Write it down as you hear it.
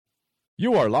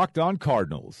You are Locked On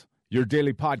Cardinals, your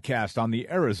daily podcast on the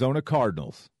Arizona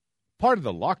Cardinals. Part of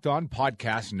the Locked On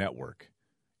Podcast Network,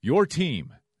 your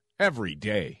team every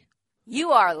day. You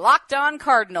are Locked On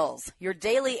Cardinals, your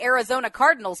daily Arizona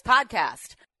Cardinals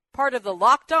podcast. Part of the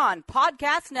Locked On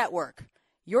Podcast Network,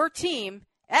 your team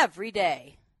every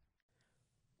day.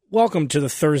 Welcome to the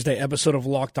Thursday episode of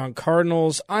Locked On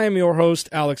Cardinals. I am your host,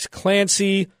 Alex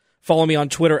Clancy. Follow me on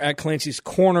Twitter at Clancy's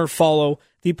Corner. Follow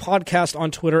the podcast on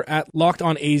Twitter at Locked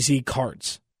On AZ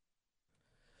Cards.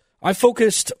 I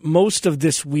focused most of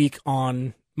this week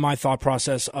on my thought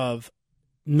process of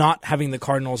not having the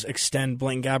Cardinals extend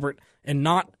Blaine Gabbert and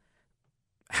not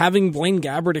having Blaine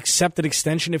Gabbert accept an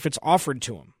extension if it's offered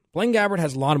to him. Blaine Gabbert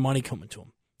has a lot of money coming to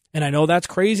him. And I know that's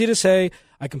crazy to say.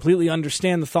 I completely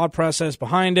understand the thought process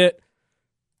behind it.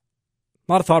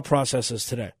 A lot of thought processes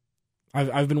today.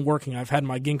 I've been working. I've had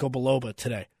my ginkgo biloba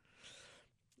today.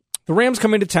 The Rams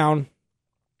come into town,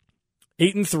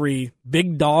 8-3,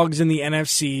 big dogs in the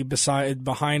NFC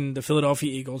behind the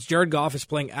Philadelphia Eagles. Jared Goff is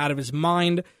playing out of his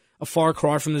mind, a far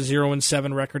cry from the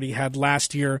 0-7 record he had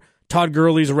last year. Todd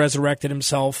Gurley's resurrected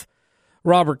himself.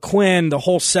 Robert Quinn, the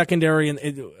whole secondary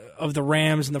of the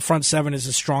Rams and the front seven is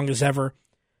as strong as ever.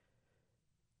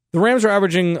 The Rams are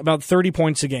averaging about 30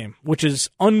 points a game, which is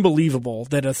unbelievable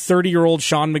that a 30-year-old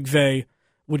Sean McVay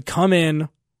would come in,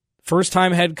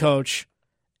 first-time head coach,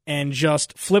 and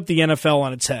just flip the NFL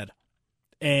on its head.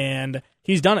 And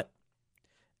he's done it.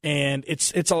 And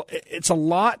it's a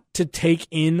lot to take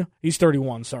in. He's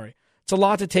 31, sorry. It's a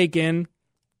lot to take in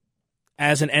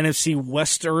as an NFC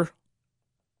Wester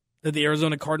that the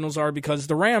Arizona Cardinals are, because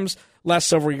the Rams last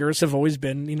several years have always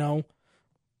been,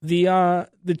 the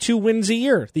 2 wins a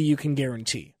year that you can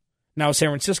guarantee. Now San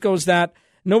Francisco is that.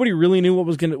 Nobody really knew what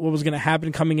was going to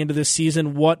happen coming into this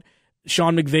season, what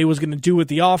Sean McVay was going to do with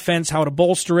the offense, how to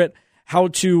bolster it, how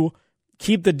to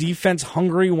keep the defense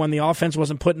hungry when the offense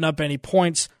wasn't putting up any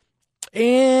points.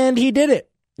 And he did it.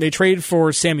 They traded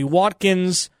for Sammy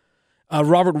Watkins.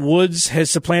 Robert Woods has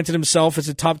supplanted himself as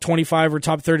a top 25 or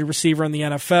top 30 receiver in the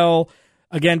NFL.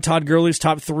 Again, Todd Gurley's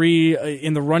top 3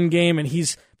 in the run game, and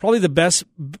he's probably the best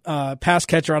pass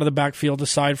catcher out of the backfield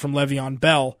aside from Le'Veon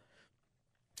Bell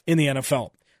in the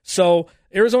NFL. So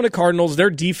Arizona Cardinals, their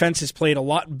defense has played a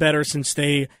lot better since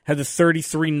they had the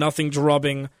 33-0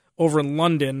 drubbing over in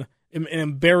London. An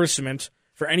embarrassment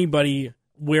for anybody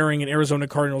wearing an Arizona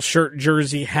Cardinals shirt,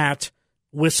 jersey, hat,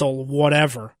 whistle,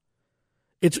 whatever.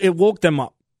 It woke them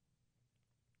up.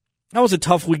 That was a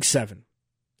tough week 7.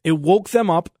 It woke them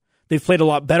up. They've played a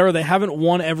lot better. They haven't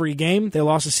won every game. They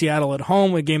lost to Seattle at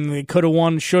home, a game they could have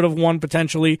won, should have won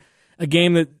potentially, a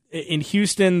game that in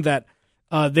Houston that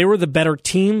they were the better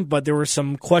team, but there were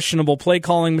some questionable play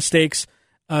calling mistakes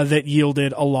that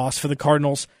yielded a loss for the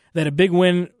Cardinals. They had a big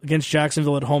win against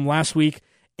Jacksonville at home last week,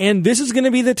 and this is going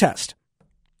to be the test.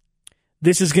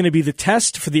 This is going to be the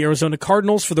test for the Arizona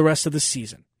Cardinals for the rest of the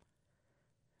season.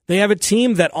 They have a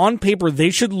team that on paper they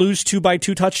should lose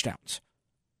 2-by-2 touchdowns.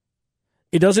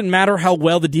 It doesn't matter how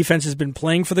well the defense has been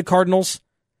playing for the Cardinals.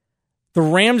 The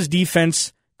Rams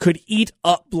defense could eat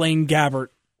up Blaine Gabbert.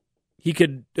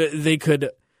 They could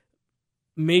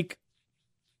make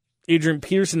Adrian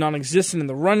Peterson non-existent in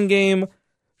the run game,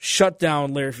 shut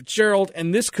down Larry Fitzgerald,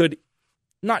 and this could,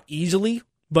 not easily,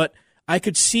 but I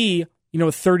could see, a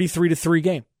 33-3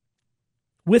 game.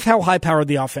 With how high-powered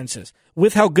the offense is,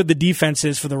 with how good the defense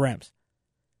is for the Rams,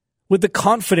 with the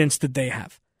confidence that they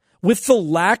have, with the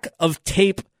lack of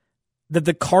tape that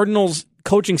the Cardinals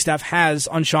coaching staff has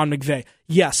on Sean McVay.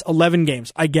 Yes, 11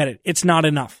 games. I get it. It's not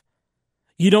enough.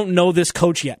 You don't know this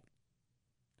coach yet.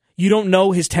 You don't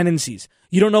know his tendencies.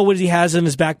 You don't know what he has in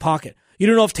his back pocket. You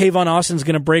don't know if Tavon Austin's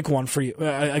going to break one for you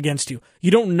against you.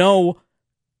 You don't know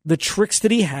the tricks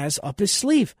that he has up his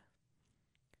sleeve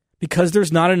because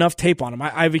there's not enough tape on him.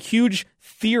 I have a huge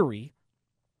theory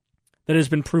that has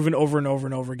been proven over and over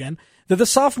and over again, that the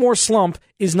sophomore slump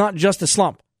is not just a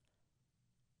slump.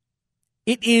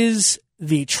 It is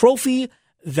the trophy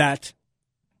that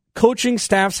coaching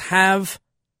staffs have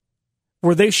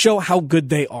where they show how good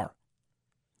they are.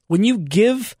 When you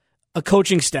give a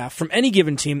coaching staff from any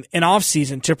given team an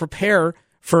offseason to prepare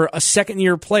for a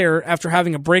second-year player after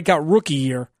having a breakout rookie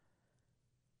year,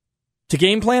 to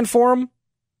game plan for him,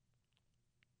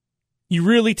 you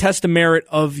really test the merit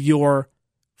of your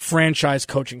franchise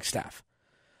coaching staff.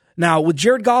 Now, with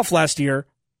Jared Goff last year,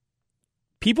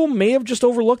 people may have just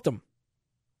overlooked him.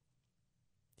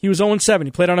 He was 0-7.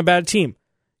 He played on a bad team.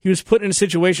 He was put in a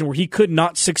situation where he could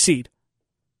not succeed.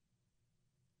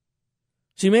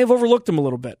 So you may have overlooked him a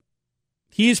little bit.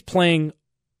 He's playing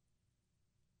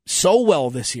so well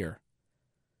this year.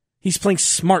 He's playing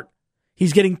smart.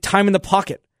 He's getting time in the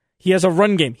pocket. He has a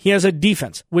run game. He has a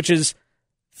defense, which is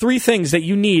three things that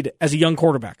you need as a young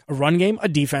quarterback: a run game, a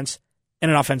defense, and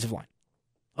an offensive line.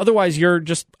 Otherwise, you're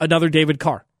just another David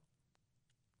Carr.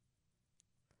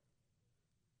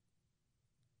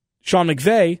 Sean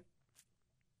McVay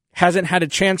hasn't had a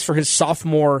chance for his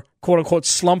sophomore quote-unquote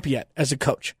slump yet as a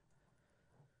coach.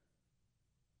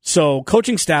 So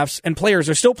coaching staffs and players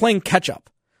are still playing catch-up.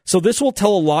 So this will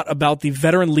tell a lot about the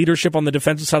veteran leadership on the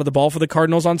defensive side of the ball for the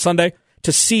Cardinals on Sunday,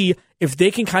 to see if they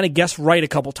can kind of guess right a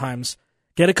couple times,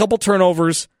 get a couple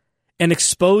turnovers, and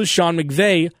expose Sean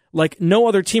McVay like no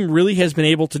other team really has been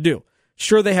able to do.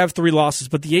 Sure, they have 3 losses,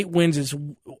 but the 8 wins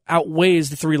outweighs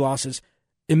the 3 losses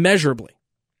immeasurably.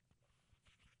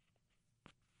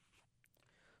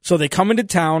 So they come into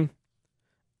town,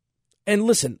 and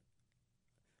listen,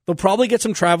 they'll probably get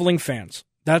some traveling fans.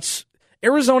 That's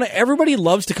Arizona. Everybody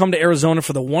loves to come to Arizona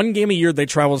for the one game a year they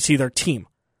travel to see their team.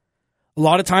 A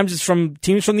lot of times it's from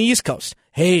teams from the East Coast.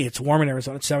 Hey, it's warm in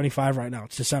Arizona. It's 75 right now.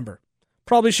 It's December.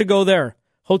 Probably should go there.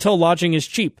 Hotel lodging is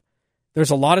cheap. There's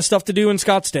a lot of stuff to do in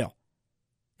Scottsdale,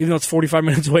 even though it's 45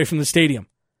 minutes away from the stadium.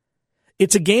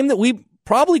 It's a game that we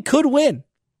probably could win.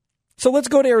 So let's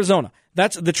go to Arizona.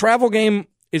 That's the travel game.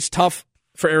 Is tough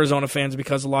for Arizona fans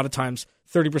because a lot of times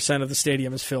 30% of the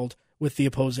stadium is filled with the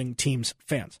opposing team's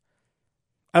fans.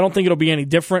 I don't think it'll be any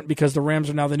different because the Rams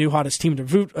are now the new hottest team to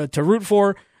root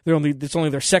for. It's only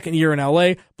their second year in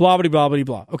LA. Blah, blah, blah, blah,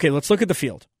 blah. Okay, let's look at the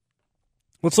field.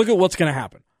 Let's look at what's going to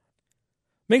happen.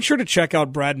 Make sure to check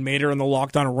out Brad Mader on the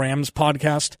Locked On Rams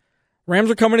podcast. Rams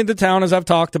are coming into town, as I've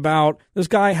talked about. This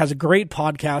guy has a great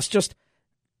podcast. Just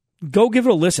go give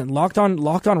it a listen. Locked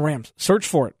On Rams. Search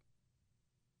for it.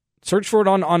 Search for it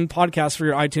on podcasts for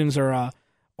your iTunes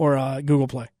or Google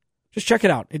Play. Just check it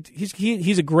out.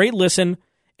 He's a great listen,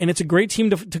 and it's a great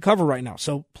team to cover right now.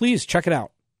 So please check it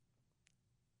out.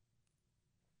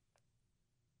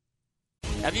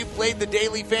 Have you played the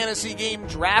daily fantasy game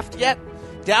Draft yet?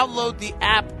 Download the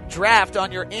app Draft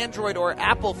on your Android or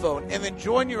Apple phone and then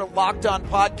join your Locked On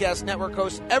Podcast Network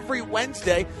hosts every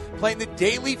Wednesday playing the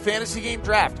daily fantasy game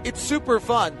Draft. It's super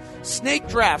fun. Snake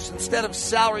drafts instead of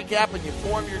salary cap, and you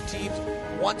form your teams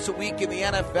once a week in the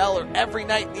NFL or every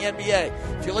night in the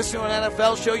NBA. If you listen to an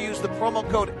NFL show, use the promo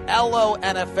code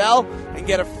LONFL and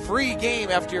get a free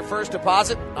game after your first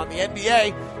deposit. On the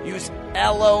NBA, use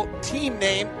LO team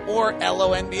name or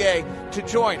LONBA to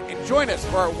join. And join us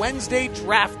for our Wednesday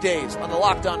draft days on the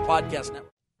Locked On Podcast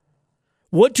Network.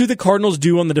 What do the Cardinals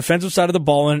do on the defensive side of the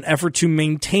ball in an effort to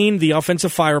maintain the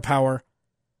offensive firepower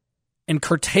and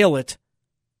curtail it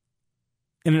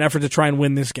in an effort to try and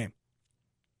win this game?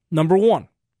 Number one,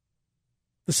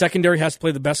 the secondary has to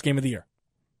play the best game of the year.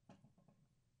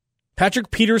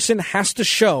 Patrick Peterson has to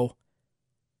show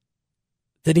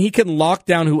that he can lock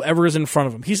down whoever is in front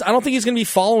of him. I don't think he's going to be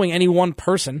following any one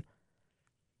person.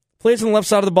 Plays on the left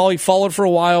side of the ball, he followed for a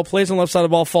while. Plays on the left side of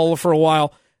the ball, followed for a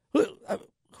while.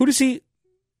 Who does he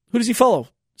follow?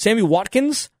 Sammy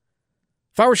Watkins?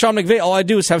 If I were Sean McVay, all I'd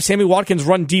do is have Sammy Watkins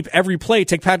run deep every play,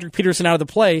 take Patrick Peterson out of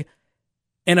the play,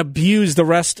 and abuse the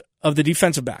rest of the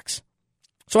defensive backs.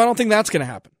 So I don't think that's going to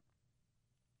happen.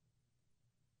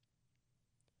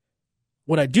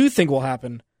 What I do think will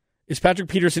happen is Patrick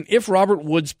Peterson, if Robert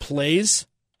Woods plays,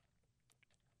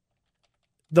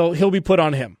 though he'll be put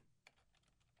on him.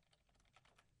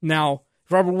 Now,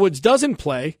 if Robert Woods doesn't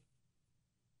play,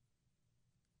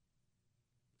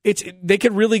 they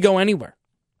could really go anywhere.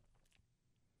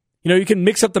 You can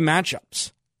mix up the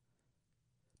matchups.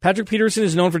 Patrick Peterson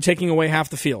is known for taking away half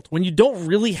the field. When you don't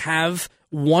really have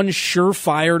one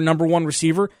surefire number one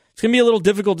receiver, it's going to be a little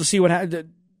difficult to see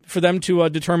for them to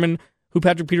determine who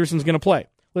Patrick Peterson's going to play.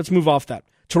 Let's move off that.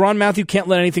 Tyrann Mathieu can't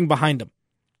let anything behind him.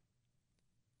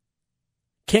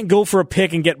 Can't go for a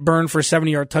pick and get burned for a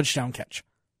 70-yard touchdown catch.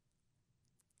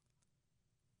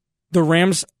 The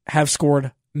Rams have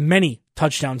scored many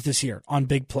touchdowns this year on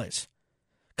big plays.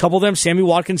 A couple of them, Sammy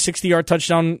Watkins, 60-yard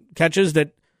touchdown catches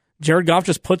that Jared Goff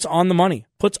just puts on the money,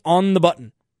 puts on the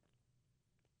button.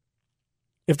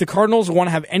 If the Cardinals want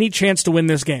to have any chance to win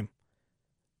this game,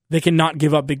 they cannot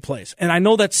give up big plays. And I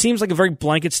know that seems like a very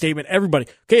blanket statement. Everybody,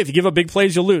 okay, if you give up big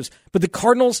plays, you'll lose. But the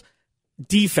Cardinals'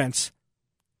 defense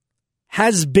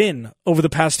has been, over the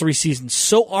past 3 seasons,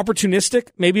 so opportunistic,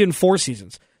 maybe in 4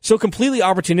 seasons, so completely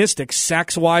opportunistic,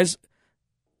 sacks-wise,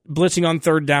 blitzing on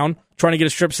third down, trying to get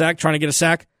a strip sack, trying to get a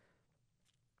sack.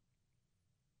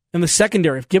 And the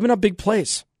secondary have given up big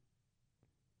plays.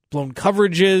 Blown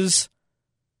coverages,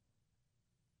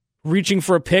 reaching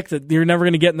for a pick that you're never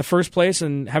going to get in the first place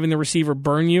and having the receiver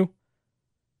burn you.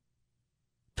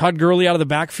 Todd Gurley out of the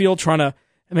backfield trying to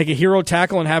make a hero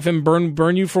tackle and have him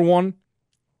burn you for one.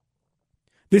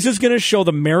 This is going to show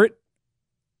the merit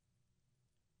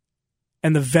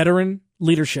and the veteran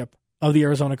leadership of the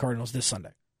Arizona Cardinals this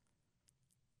Sunday.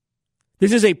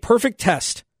 This is a perfect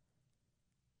test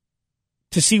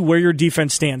to see where your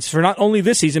defense stands for not only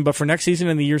this season, but for next season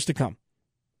and the years to come.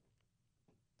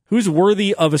 Who's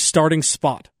worthy of a starting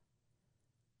spot?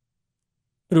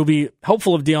 It'll be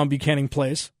helpful if Deion Buchanan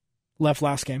plays. Left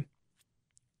last game.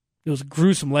 It was a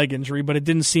gruesome leg injury, but it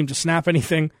didn't seem to snap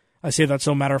anything. I say that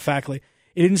so matter-of-factly.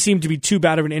 It didn't seem to be too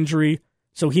bad of an injury,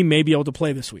 so he may be able to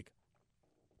play this week.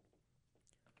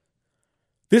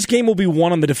 This game will be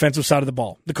won on the defensive side of the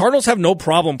ball. The Cardinals have no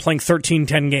problem playing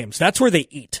 13-10 games. That's where they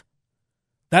eat.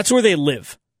 That's where they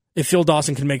live, if Phil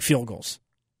Dawson can make field goals.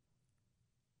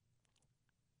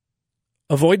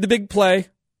 Avoid the big play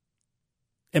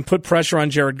and put pressure on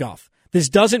Jared Goff. This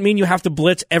doesn't mean you have to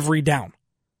blitz every down.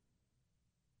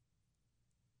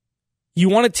 You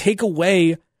want to take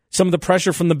away some of the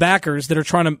pressure from the backers that are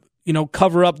trying to,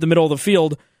 cover up the middle of the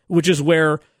field, which is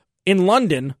where in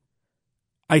London,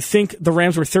 I think the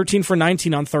Rams were 13 for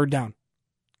 19 on third down.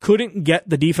 Couldn't get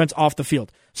the defense off the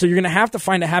field. So you're going to have to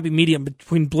find a happy medium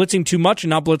between blitzing too much and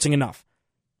not blitzing enough.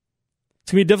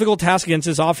 It's going to be a difficult task against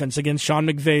this offense, against Sean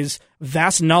McVay's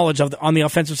vast knowledge on the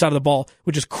offensive side of the ball,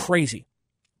 which is crazy.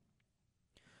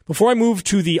 Before I move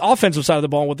to the offensive side of the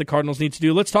ball, what the Cardinals need to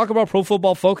do, let's talk about Pro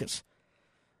Football Focus.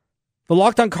 The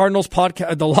Locked On Cardinals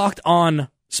podcast, the Locked On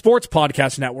Sports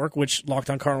Podcast Network, which Locked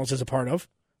On Cardinals is a part of.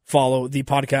 Follow the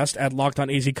podcast at Locked On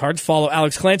AZ Cards. Follow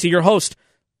Alex Clancy, your host,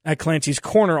 at Clancy's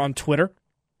Corner on Twitter.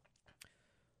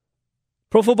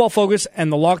 Pro Football Focus and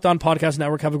the Locked On Podcast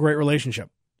Network have a great relationship.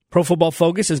 Pro Football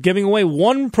Focus is giving away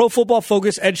one Pro Football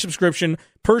Focus Edge subscription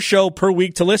per show per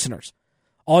week to listeners.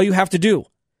 All you have to do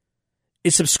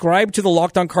is subscribe to the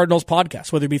Locked On Cardinals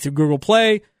podcast, whether it be through Google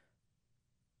Play,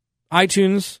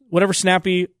 iTunes, whatever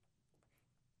snappy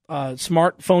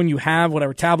smartphone you have,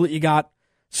 whatever tablet you got.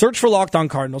 Search for Locked On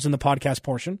Cardinals in the podcast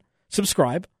portion.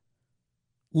 Subscribe.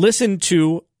 Listen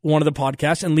to one of the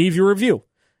podcasts and leave your review.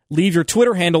 Leave your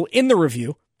Twitter handle in the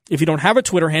review. If you don't have a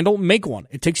Twitter handle, make one.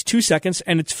 It takes 2 seconds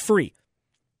and it's free.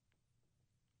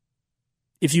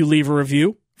 If you leave a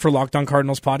review for Locked On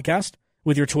Cardinals podcast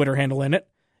with your Twitter handle in it,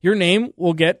 your name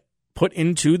will get put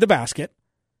into the basket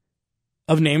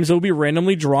of names that will be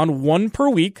randomly drawn, one per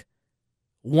week.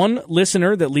 One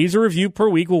listener that leaves a review per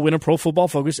week will win a Pro Football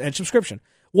Focus Edge subscription.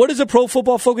 What is a Pro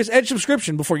Football Focus Edge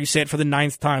subscription before you say it for the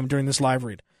 9th time during this live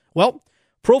read? Well,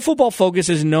 Pro Football Focus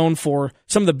is known for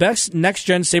some of the best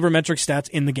next-gen sabermetric stats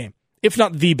in the game, if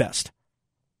not the best.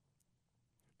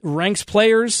 Ranks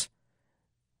players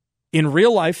in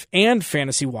real life and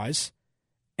fantasy-wise,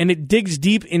 and it digs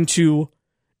deep into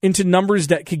numbers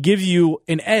that could give you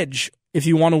an edge if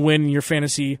you want to win your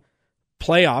fantasy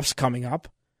playoffs coming up,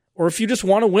 or if you just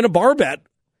want to win a bar bet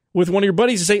with one of your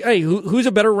buddies and say, hey, who's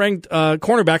a better ranked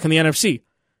cornerback in the NFC?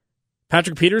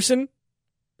 Patrick Peterson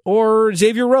or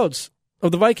Xavier Rhodes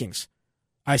of the Vikings?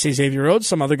 I say Xavier Rhodes.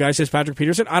 Some other guy says Patrick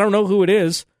Peterson. I don't know who it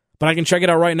is, but I can check it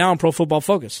out right now on Pro Football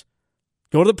Focus.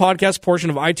 Go to the podcast portion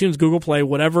of iTunes, Google Play,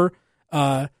 whatever,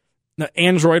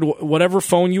 Android, whatever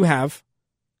phone you have.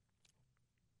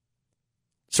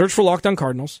 Search for Locked On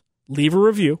Cardinals. Leave a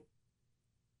review.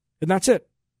 And that's it.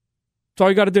 That's all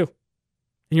you got to do.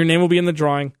 And your name will be in the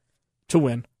drawing to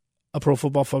win a Pro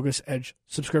Football Focus Edge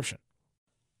subscription.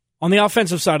 On the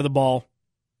offensive side of the ball,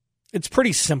 it's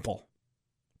pretty simple.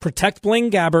 Protect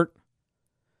Blaine Gabbert,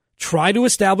 try to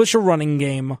establish a running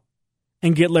game,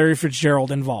 and get Larry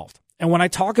Fitzgerald involved. And when I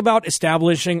talk about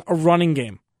establishing a running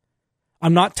game,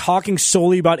 I'm not talking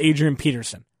solely about Adrian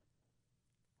Peterson.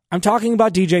 I'm talking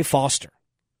about DJ Foster.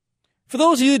 For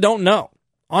those of you who don't know,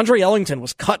 Andre Ellington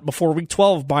was cut before Week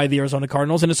 12 by the Arizona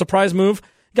Cardinals in a surprise move,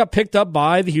 got picked up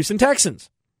by the Houston Texans.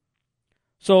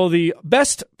 So the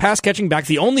best pass-catching back,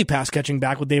 the only pass-catching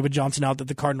back with David Johnson out that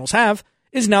the Cardinals have,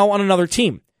 is now on another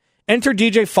team. Enter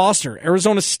DJ Foster,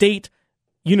 Arizona State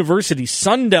University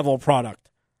Sun Devil product.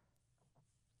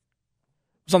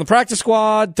 Was on the practice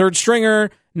squad, third stringer.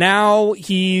 Now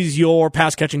he's your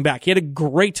pass-catching back. He had a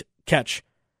great catch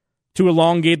to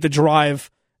elongate the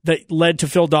drive that led to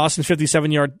Phil Dawson's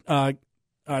 57-yard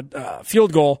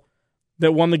field goal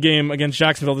that won the game against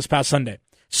Jacksonville this past Sunday.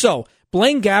 So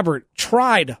Blaine Gabbert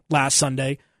tried last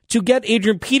Sunday to get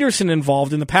Adrian Peterson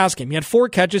involved in the pass game. He had 4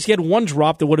 catches. He had 1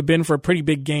 drop that would have been for a pretty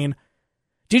big gain.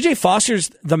 DJ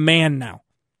Foster's the man now.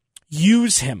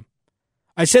 Use him.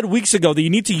 I said weeks ago that you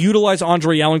need to utilize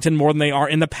Andre Ellington more than they are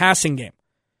in the passing game.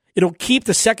 It'll keep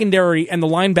the secondary and the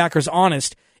linebackers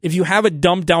honest if you have a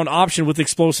dump-down option with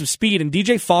explosive speed, and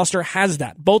DJ Foster has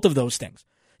that, both of those things.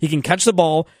 He can catch the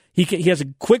ball, he has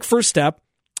a quick first step,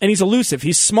 and he's elusive.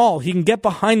 He's small. He can get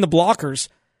behind the blockers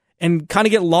and kind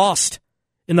of get lost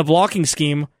in the blocking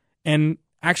scheme and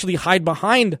actually hide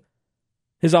behind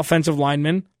his offensive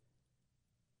linemen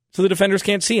so the defenders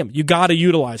can't see him. You got to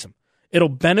utilize him. It'll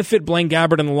benefit Blaine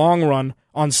Gabbert in the long run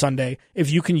on Sunday if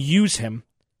you can use him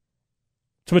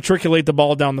to matriculate the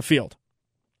ball down the field.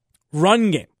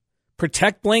 Run game.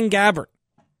 Protect Blaine Gabbert.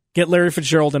 Get Larry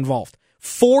Fitzgerald involved.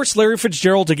 Force Larry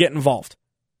Fitzgerald to get involved.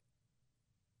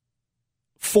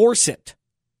 Force it.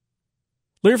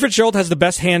 Larry Fitzgerald has the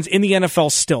best hands in the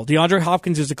NFL still. DeAndre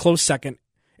Hopkins is a close second.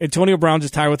 Antonio Brown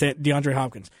is tied with DeAndre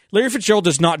Hopkins. Larry Fitzgerald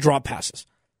does not drop passes.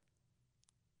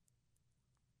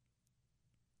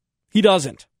 He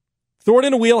doesn't. Throw it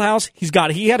in a wheelhouse. He's got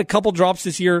it. He had a couple drops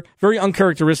this year. Very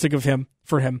uncharacteristic of him.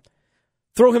 For him.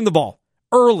 Throw him the ball.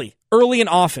 Early and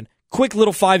often. Quick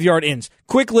little 5-yard ins.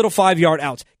 Quick little 5-yard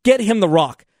outs. Get him the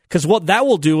rock. Because what that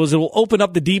will do is it will open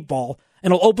up the deep ball,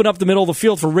 and it'll open up the middle of the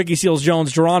field for Ricky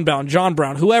Seals-Jones, Jerron Brown, John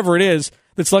Brown, whoever it is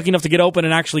that's lucky enough to get open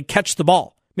and actually catch the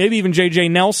ball. Maybe even J.J.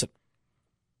 Nelson.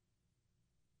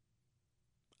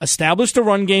 Establish the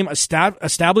run game.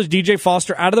 Establish DJ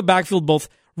Foster out of the backfield, both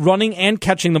running and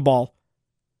catching the ball.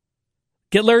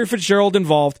 Get Larry Fitzgerald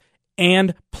involved.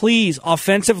 And please,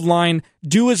 offensive line,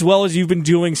 do as well as you've been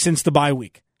doing since the bye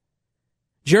week.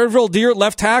 Jared Valdir at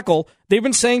left tackle, we've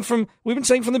been saying from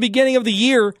the beginning of the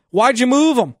year, why'd you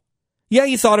move him? Yeah,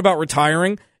 he thought about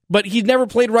retiring, but he'd never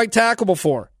played right tackle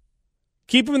before.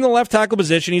 Keep him in the left tackle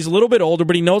position. He's a little bit older,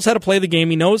 but he knows how to play the game.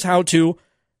 He knows how to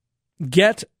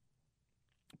get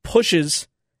pushes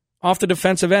off the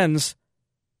defensive ends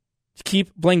to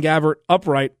keep Blaine Gabbert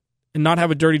upright and not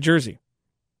have a dirty jersey.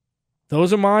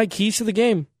 Those are my keys to the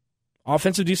game.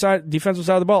 Offensive, defensive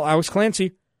side of the ball. Alex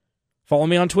Clancy. Follow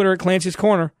me on Twitter at Clancy's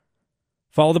Corner.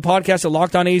 Follow the podcast at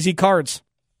Locked On AZ Cards.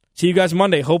 See you guys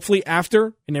Monday, hopefully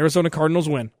after an Arizona Cardinals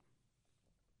win.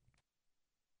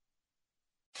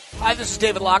 Hi, this is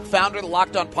David Locke, founder of the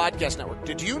Locked On Podcast Network.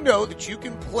 Did you know that you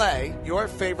can play your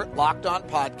favorite Locked On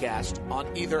podcast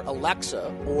on either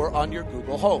Alexa or on your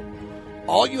Google Home?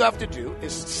 All you have to do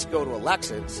is just go to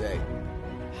Alexa and say,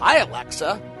 "Hi,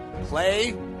 Alexa,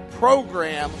 play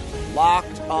program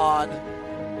Locked On,"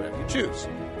 whatever you choose.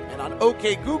 And on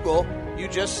OK Google, you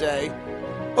just say,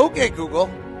 "OK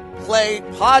Google, play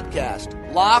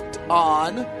podcast Locked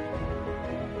On,"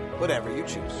 whatever you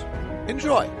choose.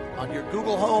 Enjoy on your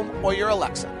Google Home or your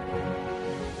Alexa.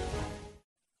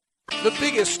 The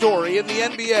biggest story in the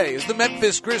NBA is the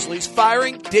Memphis Grizzlies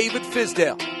firing David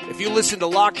Fizdale. If you listen to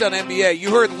Locked On NBA,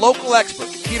 you heard local expert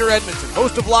Peter Edmondson,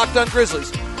 host of Locked On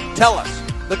Grizzlies, tell us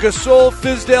the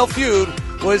Gasol-Fizdale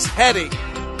feud was heading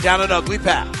down an ugly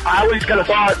path. I always kind of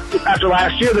thought after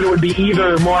last year that it would be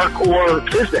either Mark or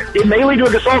Fizdale. It may lead to a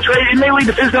Gasol trade. It may lead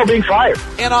to Fizdale being fired.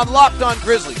 And on Locked On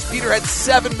Grizzlies, Peter had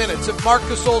 7 minutes of Marc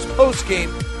Gasol's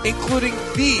postgame, including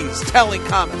these telling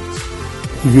comments.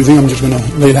 If you think I'm just going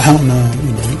to lay down,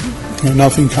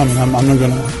 nothing coming, I'm not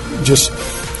going to just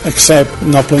accept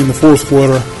not playing the fourth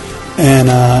quarter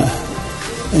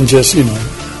and just,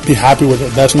 be happy with it.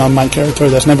 That's not my character.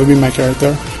 That's never been my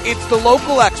character. It's the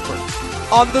local experts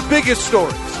on the biggest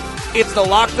stories. It's the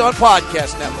Locked On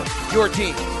Podcast Network, your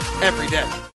team every day.